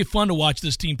 It's going to be fun to watch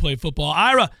this team play football.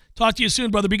 Ira, talk to you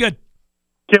soon, brother. Be good.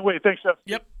 Can't wait. Thanks, Jeff.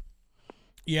 Yep.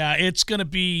 Yeah, it's going to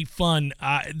be fun.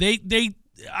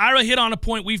 Ira hit on a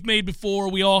point we've made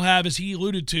before, we all have, as he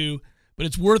alluded to, but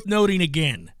it's worth noting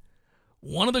again.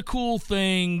 One of the cool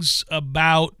things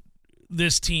about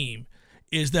this team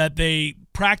is that they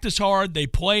practice hard, they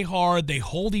play hard, they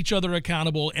hold each other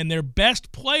accountable, and their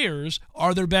best players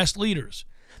are their best leaders.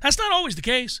 That's not always the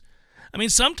case.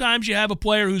 Sometimes you have a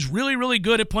player who's really, really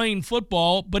good at playing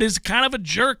football, but is kind of a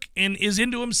jerk and is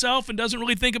into himself and doesn't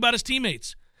really think about his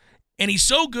teammates. And he's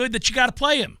so good that you got to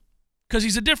play him because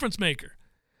he's a difference maker.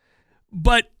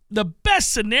 But the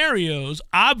best scenarios,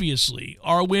 obviously,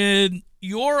 are when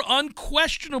your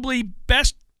unquestionably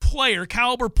best player,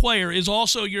 caliber player, is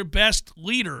also your best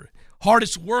leader,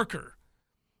 hardest worker,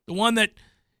 the one that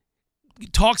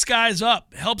talks guys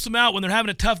up, helps them out when they're having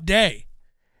a tough day.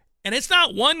 And it's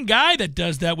not one guy that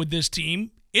does that with this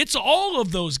team. It's all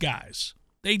of those guys.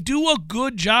 They do a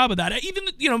good job of that. Even,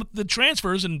 the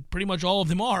transfers, and pretty much all of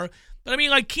them are. But,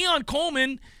 Keon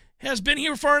Coleman has been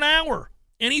here for an hour,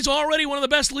 and he's already one of the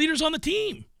best leaders on the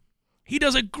team. He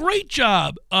does a great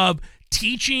job of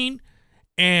teaching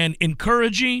and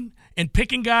encouraging and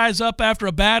picking guys up after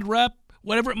a bad rep,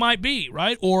 whatever it might be,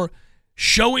 right? Or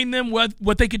showing them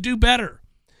what they could do better.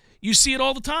 You see it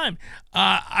all the time.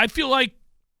 I feel like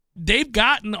they've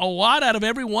gotten a lot out of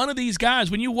every one of these guys.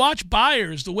 When you watch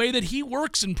Byers, the way that he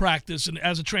works in practice and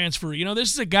as a transfer,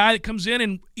 this is a guy that comes in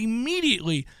and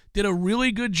immediately did a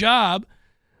really good job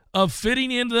of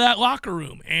fitting into that locker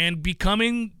room and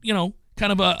becoming,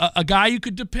 kind of a guy you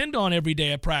could depend on every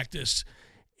day at practice.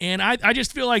 And I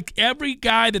just feel like every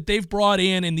guy that they've brought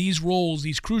in these roles,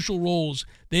 these crucial roles,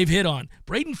 they've hit on.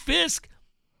 Braden Fisk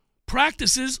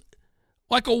practices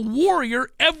like a warrior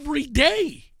every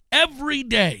day. Every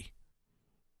day.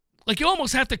 Like you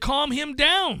almost have to calm him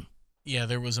down. Yeah,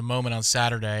 there was a moment on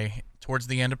Saturday towards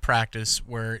the end of practice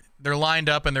where they're lined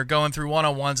up and they're going through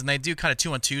one-on-ones, and they do kind of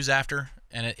 2-on-2s after.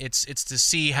 And it's to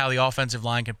see how the offensive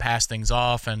line can pass things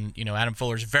off. And, Adam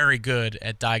Fuller's very good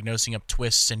at diagnosing up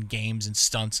twists and games and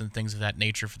stunts and things of that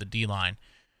nature for the D-line.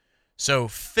 So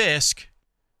Fisk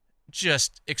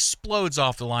just explodes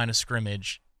off the line of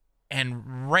scrimmage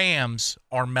and rams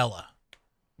Armella,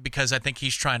 because I think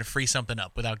he's trying to free something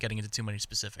up without getting into too many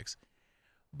specifics.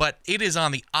 But it is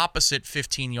on the opposite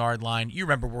 15-yard line. You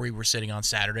remember where we were sitting on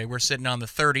Saturday. We're sitting on the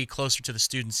 30, closer to the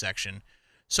student section.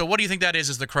 So what do you think that is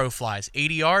as the crow flies?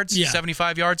 80 yards? Yeah.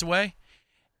 75 yards away?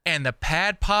 And the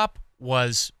pad pop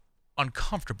was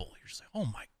uncomfortable. You're just like, oh,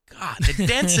 my God. The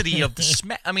density of the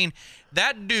smack.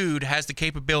 That dude has the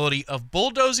capability of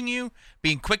bulldozing you,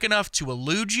 being quick enough to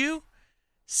elude you,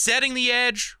 setting the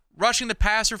edge, rushing the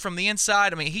passer from the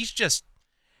inside. He's just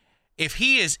If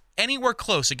he is anywhere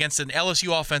close against an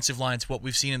LSU offensive line to what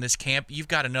we've seen in this camp, you've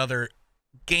got another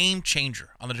game changer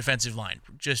on the defensive line.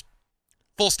 Just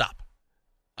full stop.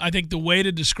 I think the way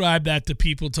to describe that to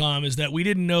people, Tom, is that we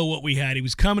didn't know what we had. He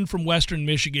was coming from Western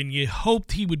Michigan. You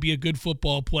hoped he would be a good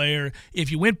football player. If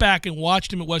you went back and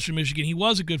watched him at Western Michigan, he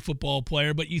was a good football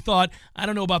player, but you thought, I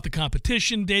don't know about the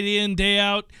competition day in, day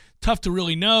out. Tough to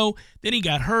really know. Then he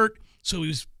got hurt, so he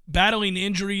was battling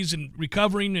injuries and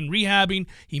recovering and rehabbing.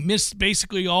 He missed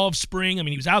basically all of spring. I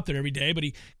mean, he was out there every day, but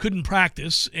he couldn't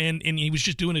practice, and he was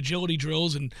just doing agility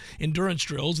drills and endurance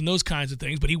drills and those kinds of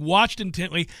things. But he watched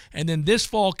intently, and then this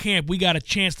fall camp, we got a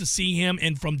chance to see him,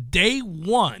 and from day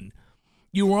one,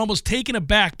 you were almost taken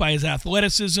aback by his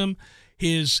athleticism.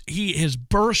 His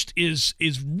burst is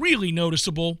really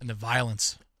noticeable. And the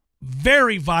violence.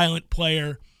 Very violent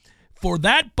player. For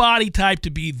that body type to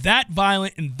be that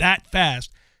violent and that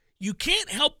fast, you can't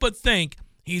help but think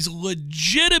he's a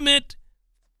legitimate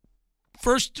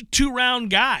first two-round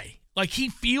guy. Like, he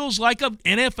feels like an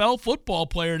NFL football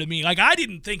player to me. Like, I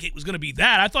didn't think it was going to be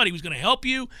that. I thought he was going to help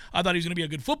you. I thought he was going to be a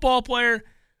good football player.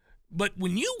 But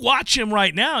when you watch him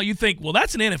right now, you think, well,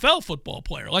 that's an NFL football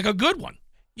player, like a good one.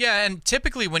 Yeah, and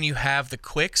typically when you have the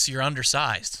quicks, you're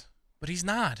undersized. But he's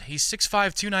not. He's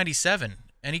 6'5", 297.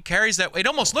 And he carries that. It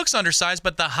almost looks undersized,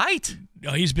 but the height.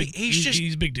 No, he's big.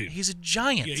 He's a big dude. He's a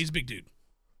giant. Yeah, he's a big dude.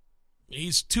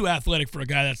 He's too athletic for a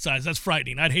guy that size. That's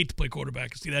frightening. I'd hate to play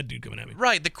quarterback and see that dude coming at me.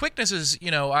 Right. The quickness is,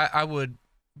 I would,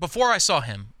 before I saw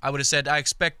him, I would have said I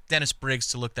expect Dennis Briggs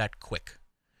to look that quick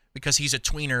because he's a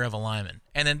tweener of a lineman.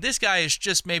 And then this guy is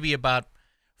just maybe about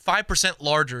 5%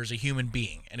 larger as a human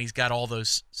being, and he's got all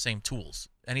those same tools.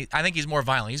 And I think he's more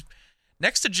violent. He's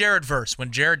next to Jared Verse.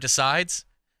 When Jared decides,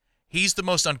 he's the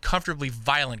most uncomfortably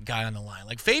violent guy on the line.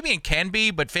 Like Fabian can be,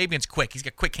 but Fabian's quick. He's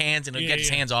got quick hands and he'll get his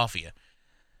hands off of you.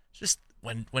 Just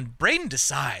when Braden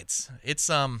decides, it's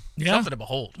something to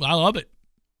behold. Well, I love it.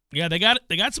 Yeah, they got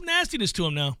some nastiness to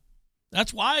him now.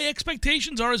 That's why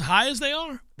expectations are as high as they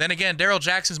are. Then again, Darrell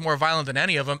Jackson's more violent than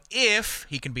any of them if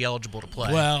he can be eligible to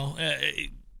play. Well,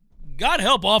 God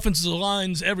help offensive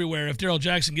lines everywhere if Darrell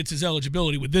Jackson gets his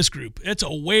eligibility with this group. It's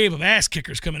a wave of ass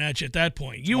kickers coming at you at that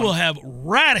point. You will have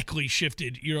radically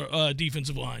shifted your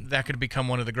defensive line. That could become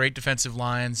one of the great defensive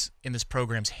lines in this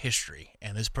program's history,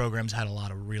 and this program's had a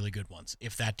lot of really good ones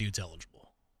if that dude's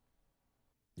eligible.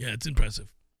 Yeah, it's impressive.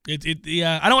 I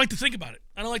don't like to think about it.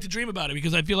 I don't like to dream about it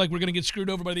because I feel like we're going to get screwed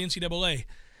over by the NCAA.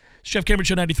 It's Jeff Cameron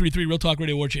Show 93.3 Real Talk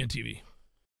Radio War Chant TV.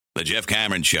 The Jeff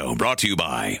Cameron Show, brought to you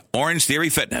by Orange Theory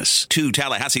Fitness. 2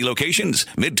 Tallahassee locations,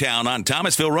 Midtown on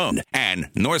Thomasville Road and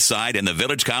Northside in the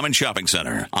Village Common Shopping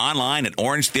Center. Online at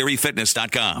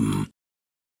orangetheoryfitness.com.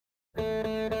 We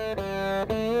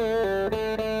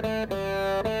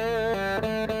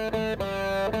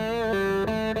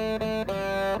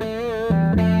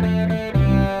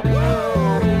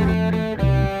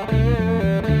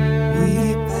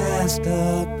passed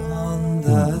up on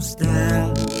the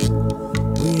stair.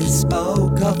 We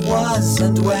spoke of was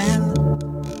and when.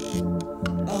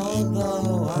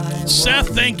 Seth,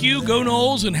 thank you. Go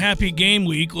Noles and happy game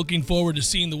week. Looking forward to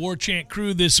seeing the War Chant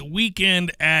crew this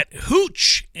weekend at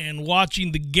Hooch and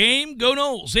watching the game. Go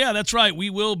Noles. Yeah, that's right. We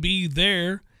will be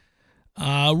there.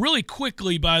 Really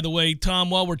quickly, by the way, Tom,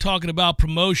 while we're talking about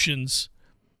promotions,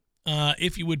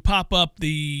 if you would pop up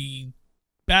the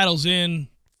Battles In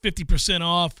 50%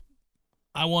 off,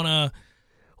 I want to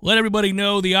let everybody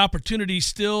know the opportunity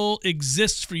still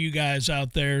exists for you guys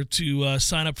out there to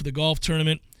sign up for the golf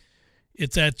tournament.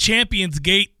 It's at Champions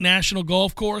Gate National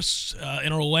Golf Course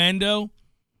in Orlando.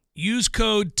 Use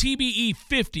code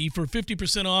TBE50 for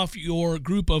 50% off your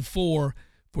group of 4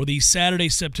 for the Saturday,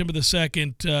 September the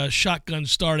 2nd shotgun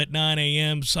start at 9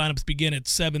 a.m. Sign-ups begin at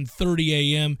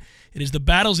 7:30 a.m. It is the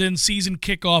Battles In season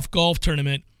kickoff golf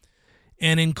tournament.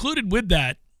 And included with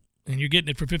that, and you're getting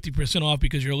it for 50% off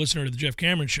because you're a listener to the Jeff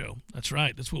Cameron Show. That's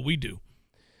right. That's what we do.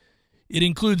 It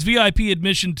includes VIP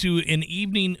admission to an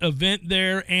evening event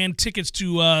there and tickets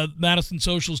to Madison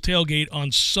Social's tailgate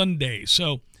on Sunday.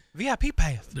 So VIP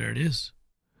pass. There it is.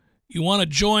 You want to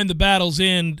join the Battles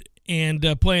In and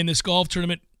play in this golf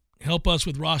tournament, help us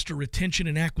with roster retention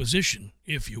and acquisition,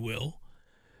 if you will.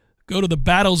 Go to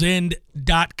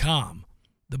thebattlesend.com.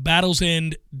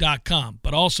 Thebattlesend.com.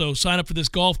 But also sign up for this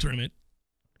golf tournament.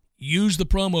 Use the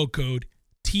promo code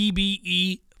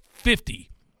TBE50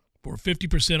 for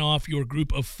 50% off your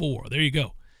group of 4. There you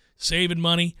go. Saving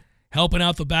money, helping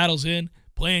out the Battles In,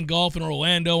 playing golf in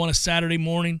Orlando on a Saturday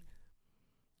morning,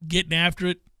 getting after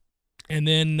it, and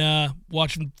then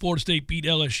watching Florida State beat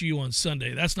LSU on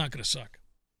Sunday. That's not going to suck.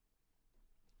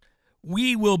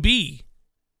 We will be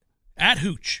At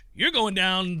Hooch. You're going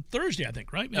down Thursday, I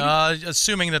think, right? Maybe?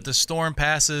 Assuming that the storm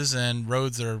passes and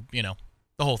roads are, the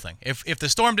whole thing. If the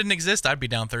storm didn't exist, I'd be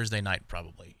down Thursday night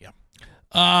probably. Yeah.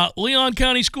 Leon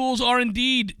County schools are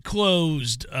indeed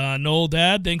closed. Noel,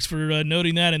 Dad, thanks for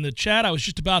noting that in the chat. I was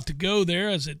just about to go there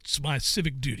as it's my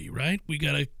civic duty, right? We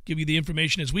got to give you the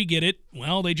information as we get it.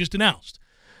 Well, they just announced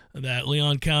that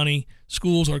Leon County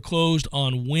schools are closed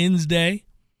on Wednesday.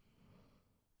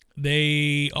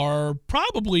 They are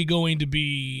probably going to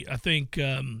be, I think,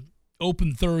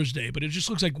 open Thursday, but it just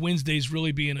looks like Wednesday's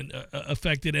really being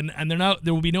affected, and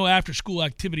there will be no after-school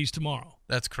activities tomorrow.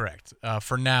 That's correct.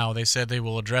 For now, they said they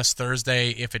will address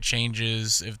Thursday if it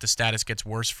changes, if the status gets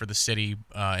worse for the city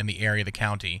in the area, the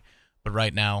county. But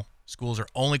right now, schools are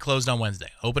only closed on Wednesday.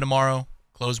 Open tomorrow,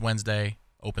 closed Wednesday,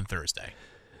 open Thursday.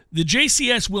 The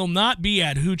JCS will not be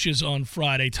at Hooch's on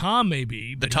Friday. Tom may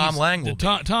be. But Tom Lang will be.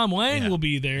 Tom Lang will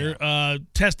be there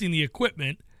testing the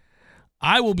equipment.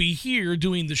 I will be here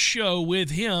doing the show with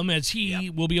him as he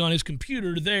will be on his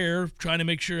computer there trying to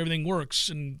make sure everything works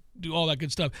and do all that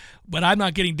good stuff. But I'm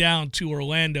not getting down to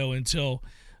Orlando until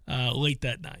late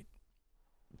that night,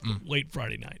 late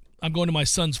Friday night. I'm going to my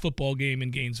son's football game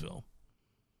in Gainesville.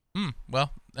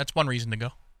 Well, that's one reason to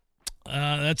go.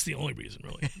 That's the only reason,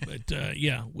 really. But,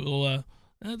 we'll.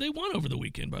 They won over the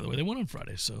weekend, by the way. They won on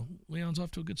Friday, so Leon's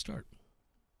off to a good start.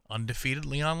 Undefeated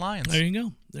Leon Lions. There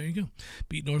you go.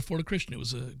 Beat North Florida Christian. It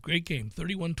was a great game,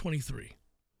 31-23. It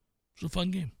was a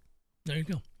fun game. There you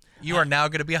go. You are now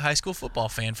going to be a high school football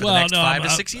fan for the next 5 to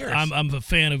 6 years. I'm a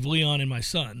fan of Leon and my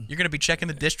son. You're going to be checking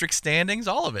the district standings,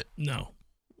 all of it. No.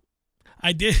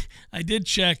 I did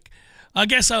check. I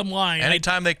guess I'm lying.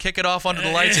 Anytime they kick it off under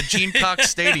the lights at Gene Cox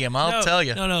Stadium, I'll tell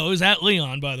you. No, it was at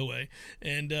Leon, by the way,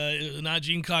 and not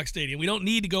Gene Cox Stadium. We don't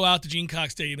need to go out to Gene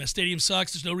Cox Stadium. That stadium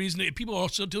sucks. There's no reason. People are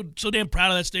so damn proud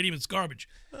of that stadium. It's garbage.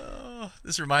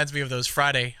 This reminds me of those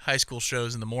Friday high school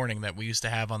shows in the morning that we used to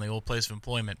have on the old place of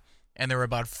employment, and there were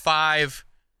about 5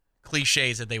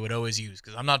 cliches that they would always use,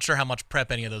 because I'm not sure how much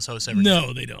prep any of those hosts ever did.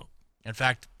 No, they don't. In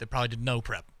fact, they probably did no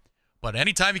prep. But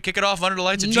anytime you kick it off under the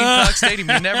lights at Gene Cox Stadium,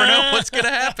 you never know what's going to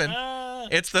happen.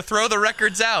 It's the throw the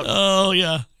records out. Oh,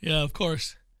 yeah. Yeah, of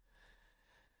course.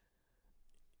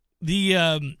 You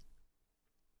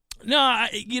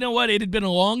know what? It had been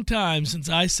a long time since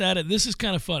I sat at – this is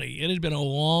kind of funny. It had been a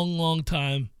long, long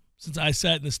time since I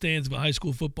sat in the stands of a high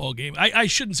school football game. I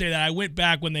shouldn't say that. I went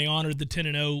back when they honored the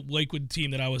 10-0 Lakewood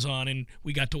team that I was on, and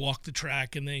we got to walk the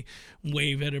track, and they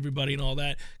wave at everybody and all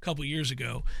that a couple years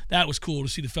ago. That was cool to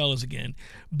see the fellas again.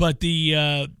 But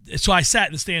so I sat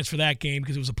in the stands for that game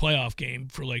because it was a playoff game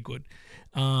for Lakewood.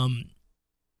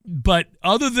 But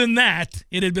other than that,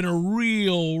 it had been a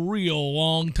real, real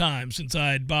long time since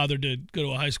I had bothered to go to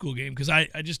a high school game because I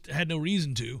just had no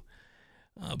reason to.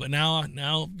 But now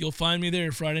you'll find me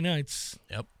there Friday nights.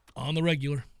 Yep. On the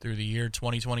regular. Through the year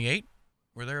 2028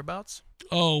 or thereabouts?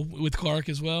 Oh, with Clark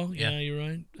as well? Yeah, you're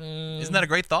right. Isn't that a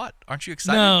great thought? Aren't you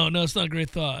excited? No, it's not a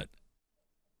great thought.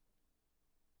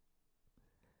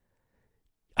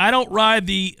 I don't ride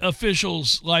the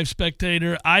officials' live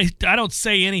spectator. I don't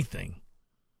say anything.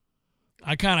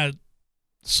 I kind of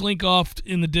slink off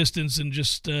in the distance and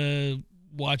just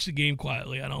watch the game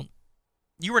quietly. I don't.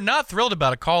 You were not thrilled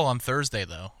about a call on Thursday,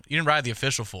 though. You didn't ride the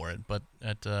official for it, but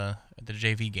at the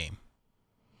JV game.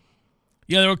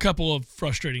 Yeah, there were a couple of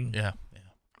frustrating. Yeah.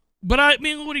 But I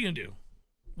mean, what are you gonna do?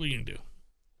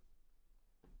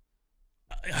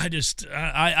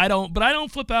 I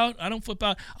don't flip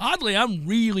out. Oddly, I'm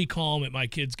really calm at my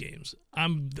kids' games.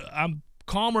 I'm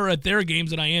calmer at their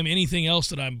games than I am anything else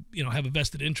that I'm have a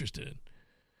vested interest in.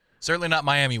 Certainly not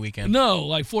Miami weekend. No,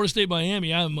 like Florida State,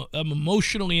 Miami, I'm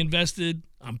emotionally invested.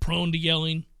 I'm prone to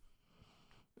yelling,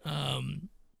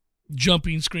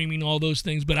 jumping, screaming, all those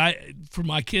things. But for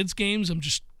my kids' games, I'm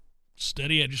just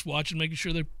steady. I just watch and making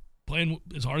sure they're playing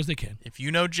as hard as they can. If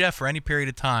you know Jeff for any period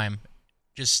of time,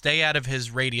 just stay out of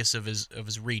his radius of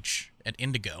his reach at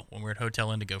Indigo when we're at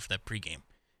Hotel Indigo for that pregame.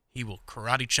 He will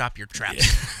karate chop your traps.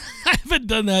 I haven't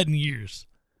done that in years.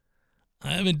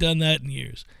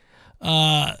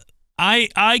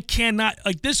 I cannot,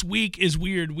 like, this week is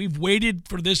weird. We've waited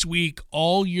for this week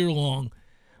all year long,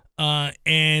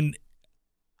 and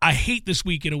I hate this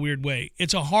week in a weird way.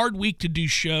 It's a hard week to do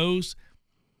shows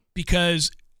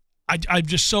because I'm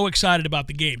just so excited about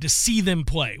the game, to see them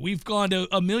play. We've gone to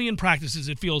a million practices,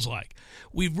 it feels like.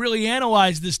 We've really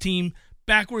analyzed this team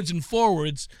backwards and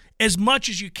forwards as much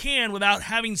as you can without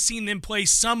having seen them play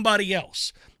somebody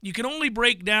else. You can only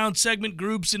break down segment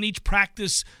groups in each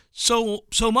practice so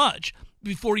much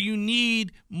before you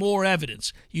need more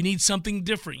evidence. You need something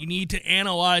different. You need to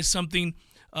analyze something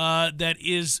that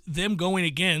is them going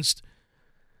against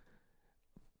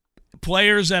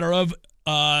players that are of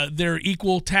their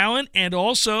equal talent, and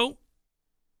also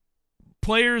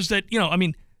players that,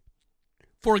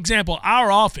 for example,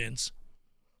 our offense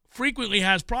frequently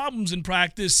has problems in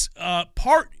practice,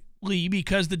 partly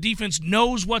because the defense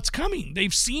knows what's coming.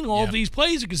 They've seen all of these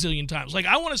plays a gazillion times. Like,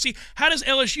 I want to see, how does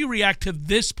LSU react to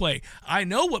this play? I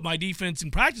know what my defense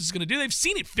in practice is going to do. They've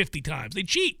seen it 50 times. They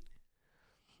cheat.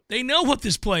 They know what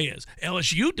this play is.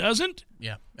 LSU doesn't.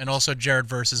 Yeah, and also Jared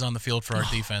Verse is on the field for our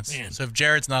defense. Man. So if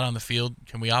Jared's not on the field,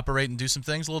 can we operate and do some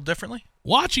things a little differently?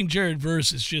 Watching Jared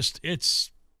Verse is just, it's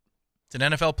an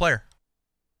NFL player.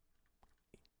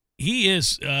 He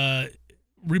is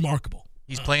remarkable.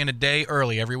 He's playing a day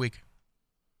early every week,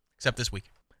 except this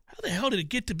week. How the hell did it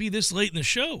get to be this late in the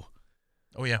show?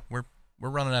 Oh, yeah, we're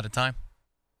running out of time.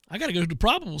 I got to go to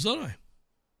Probables, don't I?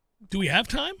 Do we have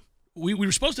time? We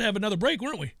were supposed to have another break,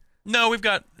 weren't we? No,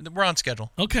 we're on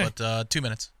schedule. Okay. But 2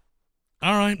 minutes.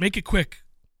 All right, make it quick.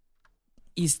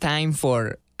 It's time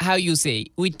for, how you say,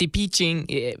 with the pitching,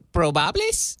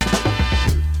 probables?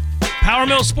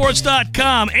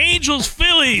 PowerMillSports.com. Angels,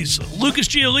 Phillies, Lucas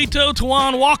Giolito,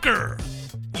 Tawan Walker.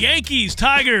 Yankees,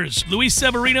 Tigers, Luis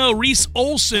Severino, Reese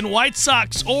Olson. White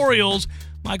Sox, Orioles,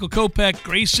 Michael Kopech,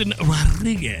 Grayson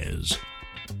Rodriguez.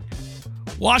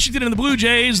 Washington and the Blue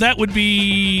Jays, that would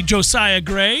be Josiah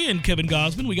Gray and Kevin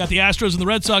Gosman. We got the Astros and the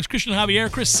Red Sox, Christian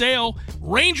Javier, Chris Sale.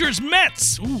 Rangers,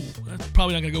 Mets. Ooh, that's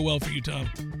probably not going to go well for you, Tom.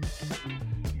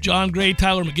 John Gray,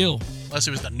 Tyler McGill. Unless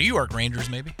it was the New York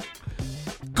Rangers, maybe.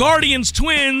 Guardians,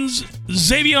 Twins,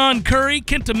 Xavier Curry,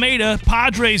 Kenta Maeda,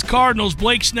 Padres, Cardinals,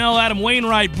 Blake Snell, Adam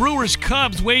Wainwright, Brewers,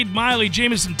 Cubs, Wade Miley,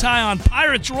 Jamison Tyon,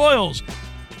 Pirates, Royals,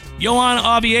 Johan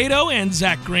Oviedo and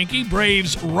Zach Greinke,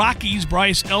 Braves, Rockies,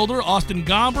 Bryce Elder, Austin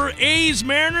Gomber, A's,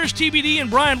 Mariners, TBD, and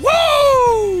Brian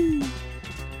Woo!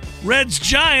 Reds,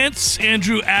 Giants,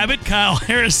 Andrew Abbott, Kyle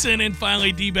Harrison, and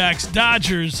finally D-backs,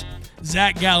 Dodgers,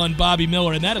 Zach Gallen, Bobby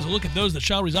Miller. And that is a look at those that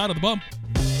shall reside on the bump.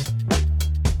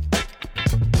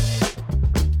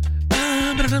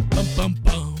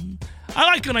 I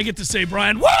like when I get to say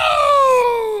Brian Woo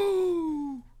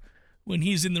when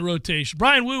he's in the rotation.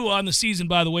 Brian Woo on the season,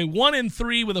 by the way,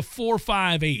 1-3 with a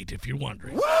 4.58, if you're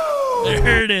wondering. Woo!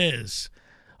 There it is.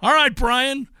 All right,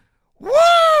 Brian. Woo!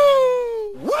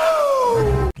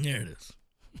 Woo! There it is.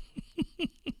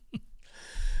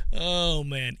 Oh,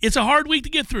 man. It's a hard week to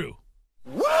get through.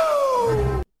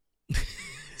 Woo!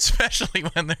 Especially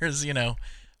when there's,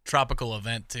 tropical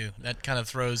event too. That kind of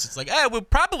throws, it's like, we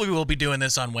probably will be doing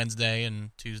this on Wednesday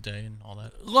and Tuesday and all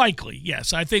that. Likely,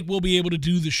 yes. I think we'll be able to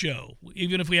do the show,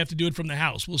 even if we have to do it from the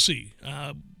house. We'll see.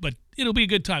 But it'll be a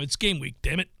good time. It's game week,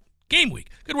 damn it. Game week.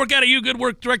 Good work out of you. Good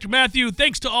work, Director Matthew.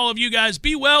 Thanks to all of you guys.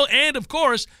 Be well, and, of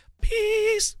course,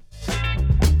 peace.